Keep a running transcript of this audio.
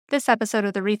This episode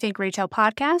of the Rethink Retail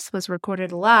podcast was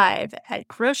recorded live at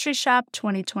Grocery Shop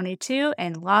 2022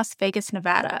 in Las Vegas,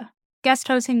 Nevada. Guest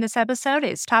hosting this episode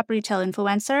is top retail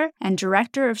influencer and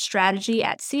director of strategy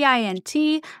at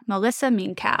CINT, Melissa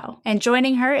Minkow. And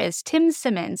joining her is Tim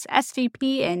Simmons,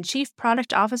 SVP and Chief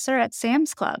Product Officer at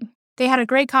Sam's Club. They had a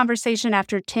great conversation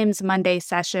after Tim's Monday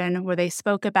session where they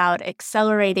spoke about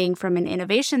accelerating from an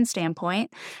innovation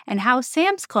standpoint and how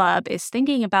Sam's Club is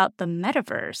thinking about the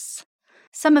metaverse.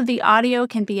 Some of the audio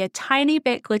can be a tiny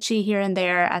bit glitchy here and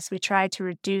there as we try to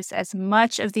reduce as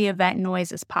much of the event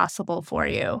noise as possible for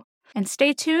you. And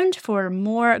stay tuned for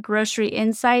more grocery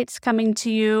insights coming to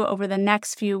you over the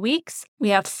next few weeks. We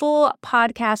have full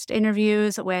podcast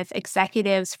interviews with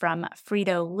executives from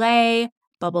Frito-Lay,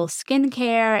 Bubble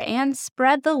Skincare, and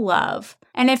Spread the Love.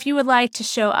 And if you would like to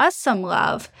show us some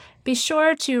love, be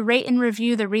sure to rate and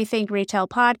review the Rethink Retail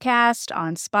podcast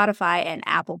on Spotify and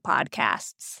Apple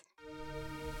Podcasts.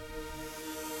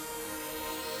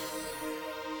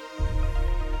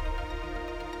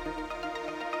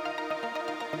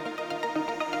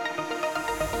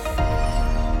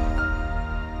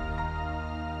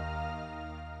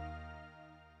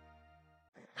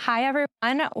 Hi,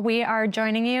 everyone. We are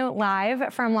joining you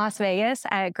live from Las Vegas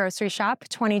at Grocery Shop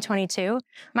 2022.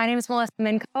 My name is Melissa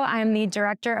Minkow. I'm the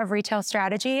Director of Retail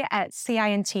Strategy at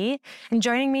CINT. And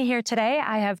joining me here today,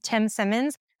 I have Tim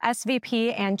Simmons,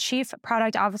 SVP and Chief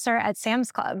Product Officer at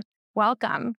Sam's Club.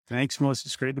 Welcome. Thanks, Melissa.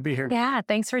 It's great to be here. Yeah,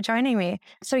 thanks for joining me.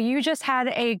 So you just had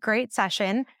a great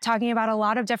session talking about a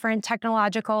lot of different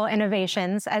technological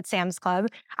innovations at Sam's Club.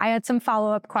 I had some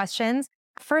follow-up questions.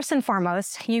 First and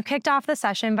foremost, you kicked off the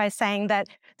session by saying that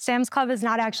Sam's Club is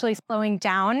not actually slowing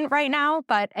down right now,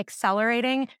 but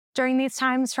accelerating during these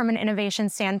times from an innovation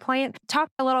standpoint. Talk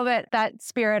a little bit that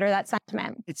spirit or that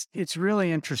sentiment. It's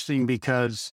really interesting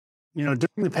because, during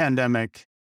the pandemic,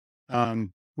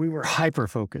 we were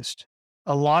hyper-focused.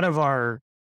 A lot of our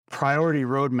priority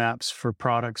roadmaps for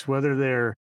products, whether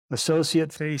they're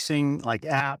associate-facing like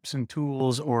apps and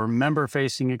tools or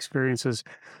member-facing experiences,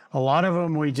 a lot of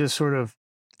them we just sort of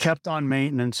kept on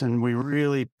maintenance, and we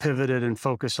really pivoted and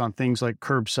focused on things like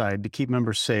curbside to keep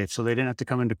members safe so they didn't have to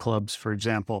come into clubs, for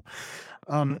example.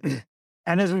 And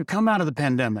as we've come out of the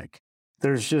pandemic,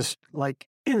 there's just like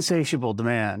insatiable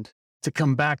demand to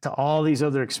come back to all these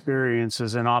other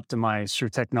experiences and optimize through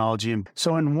technology. And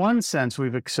so in one sense,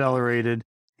 we've accelerated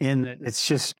in that it's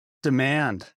just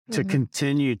demand to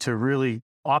continue to really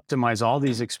optimize all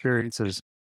these experiences.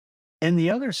 In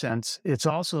the other sense, it's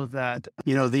also that,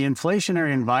 the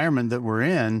inflationary environment that we're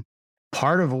in,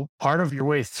 part of your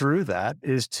way through that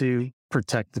is to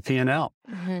protect the P&L,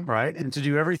 right? And to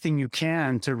do everything you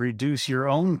can to reduce your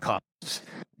own costs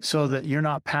so that you're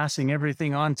not passing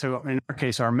everything on to, in our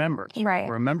case, our members, right,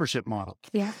 or a membership model.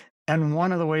 Yeah. And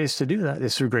one of the ways to do that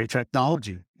is through great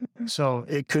technology. So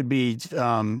it could be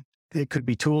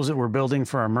tools that we're building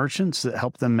for our merchants that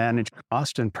help them manage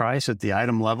cost and price at the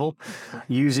item level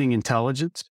using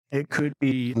intelligence. It could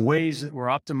be ways that we're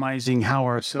optimizing how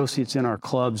our associates in our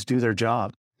clubs do their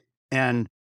job and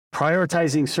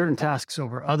prioritizing certain tasks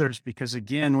over others because,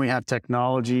 again, we have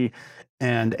technology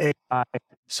and AI.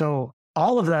 So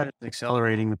all of that is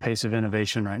accelerating the pace of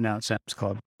innovation right now at Sam's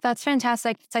Club. That's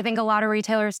fantastic. So I think a lot of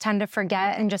retailers tend to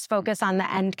forget and just focus on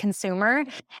the end consumer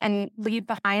and leave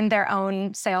behind their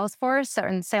own sales force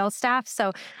and sales staff.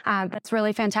 So that's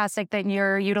really fantastic that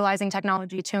you're utilizing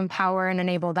technology to empower and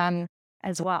enable them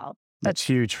as well. That's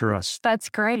huge for us. That's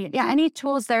great. Yeah. Any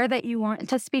tools there that you want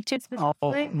to speak to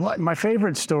specifically? My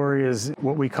favorite story is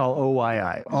what we call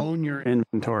OYI, Own Your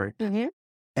Inventory.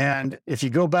 And if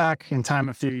you go back in time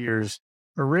a few years,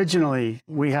 originally,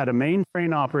 we had a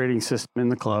mainframe operating system in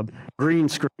the club, green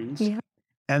screens,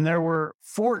 and there were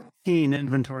 14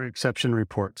 inventory exception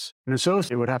reports. An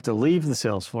associate would have to leave the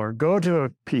sales floor, go to a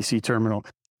PC terminal,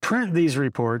 print these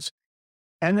reports,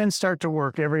 and then start to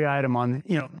work every item on,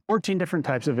 14 different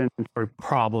types of inventory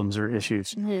problems or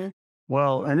issues.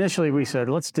 Well, initially we said,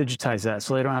 let's digitize that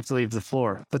so they don't have to leave the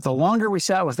floor. But the longer we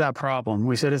sat with that problem,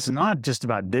 we said, it's not just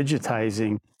about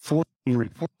digitizing 14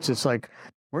 reports. It's like,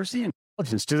 where's the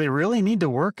intelligence? Do they really need to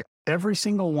work every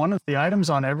single one of the items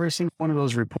on every single one of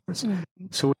those reports?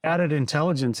 So we added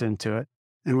intelligence into it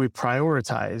and we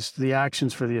prioritized the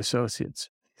actions for the associates.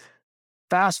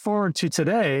 Fast forward to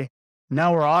today,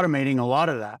 now we're automating a lot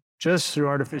of that just through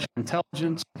artificial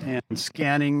intelligence and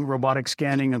scanning, robotic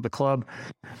scanning of the club.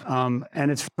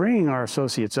 And it's freeing our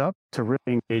associates up to really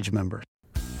engage members.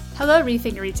 Hello,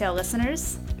 Rethink Retail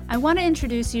listeners. I want to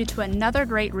introduce you to another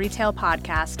great retail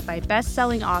podcast by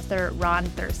best-selling author Ron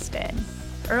Thurston.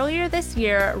 earlier this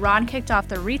year, Ron kicked off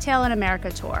the Retail in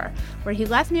America tour, where he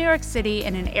left New York City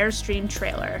in an Airstream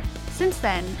trailer. Since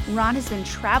then, Ron has been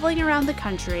traveling around the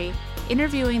country,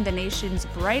 interviewing the nation's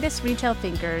brightest retail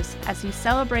thinkers as he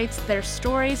celebrates their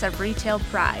stories of retail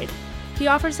pride. He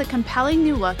offers a compelling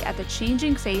new look at the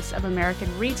changing face of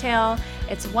American retail.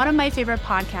 It's one of my favorite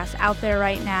podcasts out there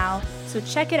right now, so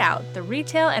check it out, the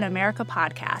Retail in America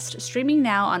podcast, streaming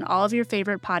now on all of your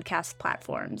favorite podcast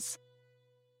platforms.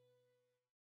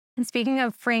 And speaking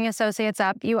of freeing associates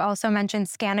up, you also mentioned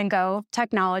Scan and Go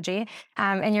technology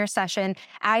in your session.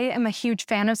 I am a huge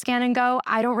fan of Scan and Go.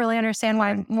 I don't really understand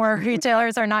why more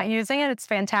retailers are not using it. It's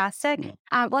fantastic.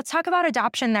 Let's talk about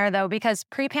adoption there, though, because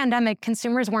pre-pandemic,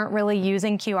 consumers weren't really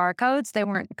using QR codes. They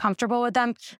weren't comfortable with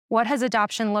them. What has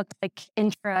adoption looked like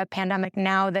intra-pandemic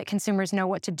now that consumers know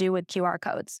what to do with QR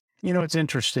codes? You know, it's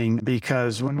interesting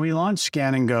because when we launched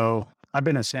Scan and Go, I've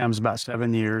been at Sam's about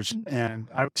 7 years, and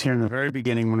I was here in the very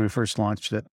beginning when we first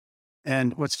launched it.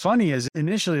 And what's funny is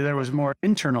initially there was more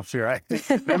internal fear. I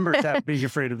think members have being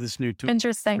afraid of this new tool.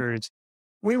 Interesting. Experience.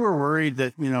 We were worried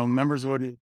that, members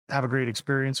would have a great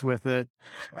experience with it.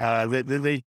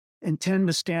 They intend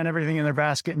to scan everything in their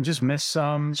basket and just miss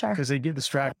some because they get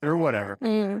distracted or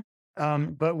whatever.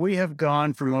 But we have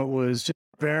gone from what was just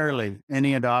barely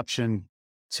any adoption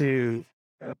to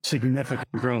significant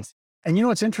growth. And you know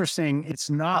what's interesting? It's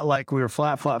not like we were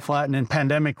flat, and in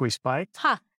pandemic we spiked.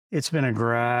 It's been a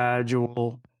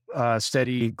gradual,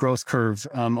 steady growth curve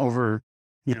over,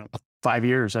 5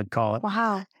 years, I'd call it.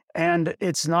 Wow. And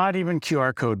it's not even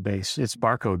QR code based; it's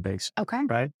barcode based. Okay.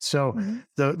 Right. So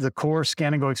the core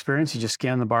Scan and Go experience, you just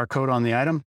scan the barcode on the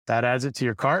item, that adds it to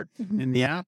your cart in the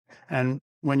app, and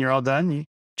when you're all done, you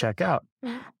check out.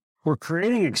 We're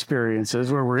creating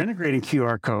experiences where we're integrating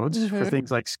QR codes for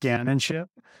things like scan and ship.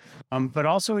 But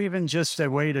also even just a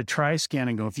way to try Scan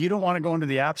and Go. If you don't want to go into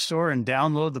the app store and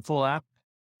download the full app,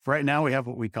 right now we have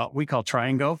what we call Try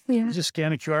and Go. You just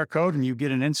scan a QR code and you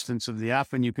get an instance of the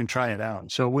app and you can try it out.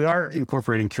 So we are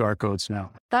incorporating QR codes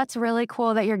now. That's really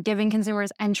cool that you're giving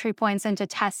consumers entry points into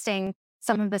testing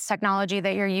some of this technology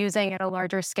that you're using at a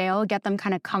larger scale, get them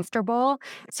kind of comfortable.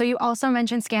 So you also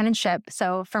mentioned scan and ship.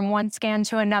 So from one scan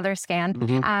to another scan.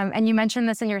 And you mentioned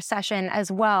this in your session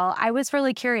as well. I was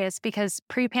really curious because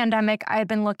pre-pandemic, I had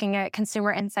been looking at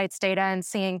consumer insights data and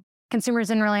seeing consumers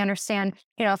didn't really understand,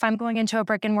 if I'm going into a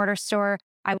brick and mortar store,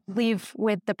 I would leave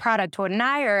with the product, wouldn't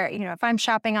I? Or, if I'm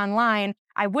shopping online,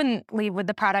 I wouldn't leave with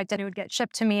the product and it would get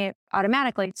shipped to me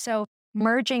automatically. So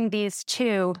merging these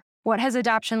two, what has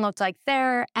adoption looked like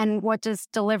there? And what does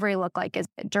delivery look like? Is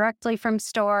it directly from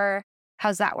store?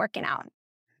 How's that working out?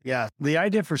 Yeah. The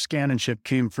idea for Scan and Ship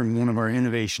came from one of our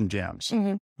innovation jams.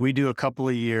 We do a couple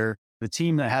a year. The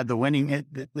team that had the winning,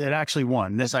 it actually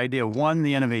won. This idea won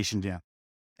the innovation jam.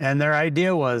 And their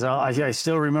idea was, I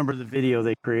still remember the video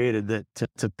they created that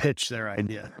to pitch their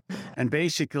idea. And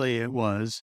basically it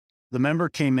was, the member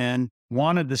came in,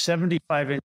 wanted the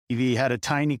 75-inch TV, had a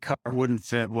tiny car, wouldn't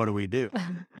fit. What do we do?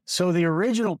 So the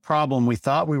original problem we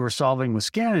thought we were solving with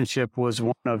Scan and Ship was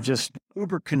one of just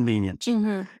uber convenience.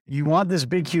 You want this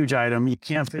big, huge item. You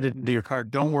can't fit it into your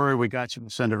cart. Don't worry. We got you. We'll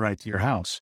send it right to your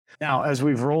house. Now, as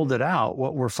we've rolled it out,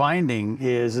 what we're finding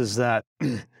is that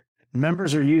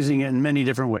members are using it in many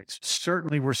different ways.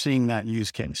 Certainly, we're seeing that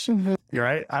use case. You're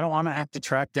right. I don't want to have to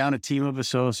track down a team of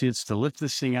associates to lift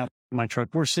this thing out of my truck.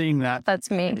 We're seeing that.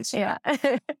 That's me. Yeah.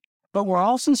 But we're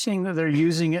also seeing that they're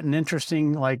using it in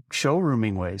interesting, like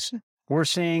showrooming ways. We're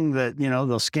seeing that,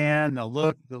 they'll scan, they'll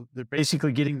look, they're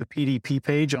basically getting the PDP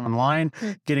page online,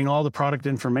 getting all the product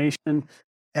information.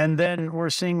 And then we're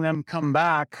seeing them come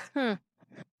back,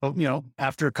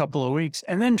 after a couple of weeks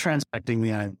and then transacting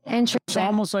the item. Interesting. It's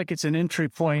almost like it's an entry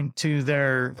point to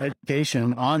their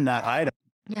education on that item.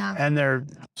 Yeah. And they're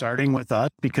starting with us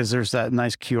because there's that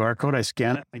nice QR code. I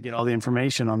scan it, I get all the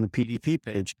information on the PDP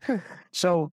page.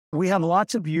 So we have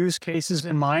lots of use cases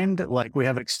in mind, like we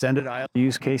have extended aisle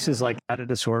use cases like added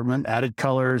assortment, added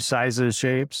colors, sizes,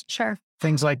 shapes,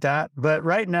 things like that. But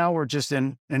right now we're just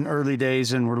in early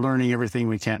days and we're learning everything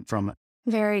we can from it.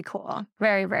 Very cool.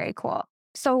 Very, very cool.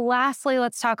 So lastly,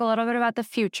 let's talk a little bit about the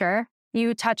future.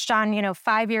 You touched on,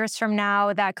 5 years from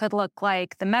now, that could look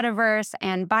like the metaverse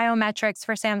and biometrics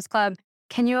for Sam's Club.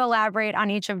 Can you elaborate on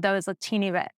each of those a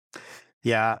teeny bit?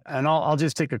 Yeah. And I'll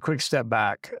just take a quick step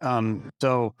back.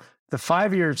 So the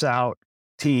 5 years out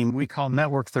team, we call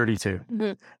Network 32.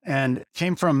 And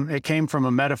it came from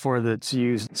a metaphor that's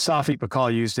used, Safi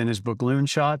Pakal used in his book, Loon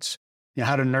Shots,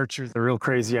 how to nurture the real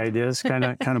crazy ideas kind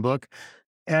of book.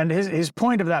 And his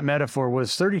point of that metaphor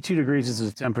was 32 degrees is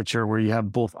the temperature where you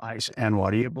have both ice and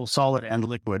water, you have both solid and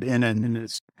liquid in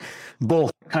its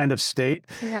both kind of state.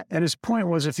 Yeah. And his point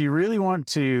was, if you really want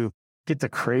to get the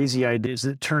crazy ideas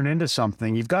that turn into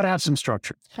something, you've got to have some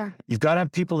structure. Sure. You've got to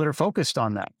have people that are focused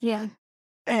on that. Yeah.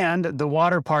 And the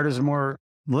water part is more,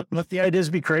 let the ideas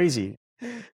be crazy.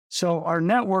 So our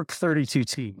Network 32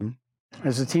 team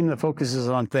is a team that focuses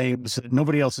on things that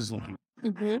nobody else is looking at.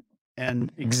 Mm-hmm.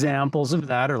 And examples of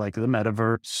that are like the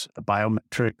metaverse,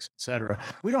 biometrics, et cetera.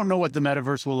 We don't know what the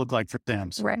metaverse will look like for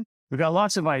SAMS. Right. We've got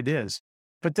lots of ideas,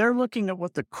 but they're looking at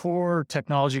what the core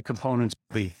technology components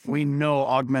will be. We know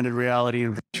augmented reality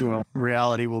and virtual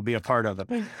reality will be a part of it.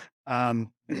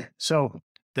 So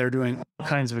they're doing all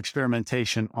kinds of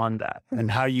experimentation on that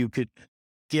and how you could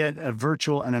get a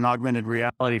virtual and an augmented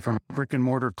reality from a brick and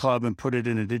mortar club and put it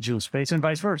in a digital space and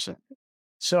vice versa.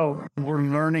 So we're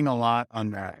learning a lot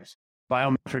on that.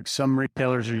 Biometrics, some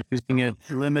retailers are using it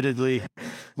limitedly.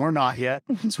 We're not yet.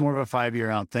 It's more of a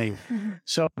 5-year out thing.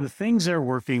 So the things they're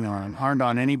working on aren't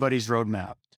on anybody's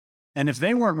roadmap. And if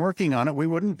they weren't working on it, we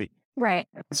wouldn't be. Right.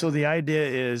 So the idea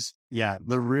is,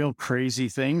 the real crazy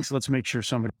things, let's make sure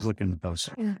somebody's looking at those.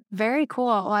 Yeah. Very cool.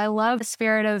 Well, I love the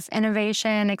spirit of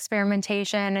innovation,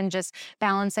 experimentation, and just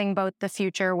balancing both the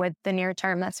future with the near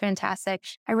term. That's fantastic.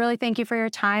 I really thank you for your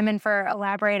time and for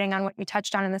elaborating on what you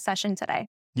touched on in the session today.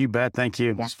 You bet. Thank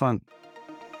you. It's fun.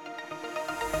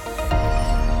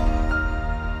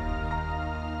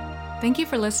 Thank you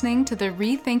for listening to the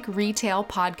Rethink Retail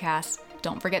podcast.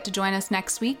 Don't forget to join us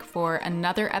next week for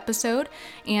another episode.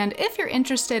 And if you're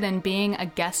interested in being a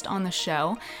guest on the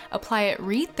show, apply at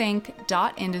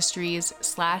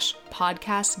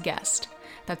rethink.industries/podcast guest.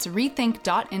 That's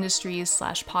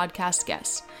rethink.industries/podcast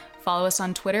guest. Follow us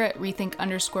on Twitter at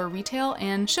rethink_retail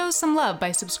and show us some love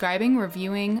by subscribing,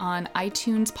 reviewing on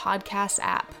iTunes podcast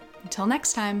app. Until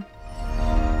next time.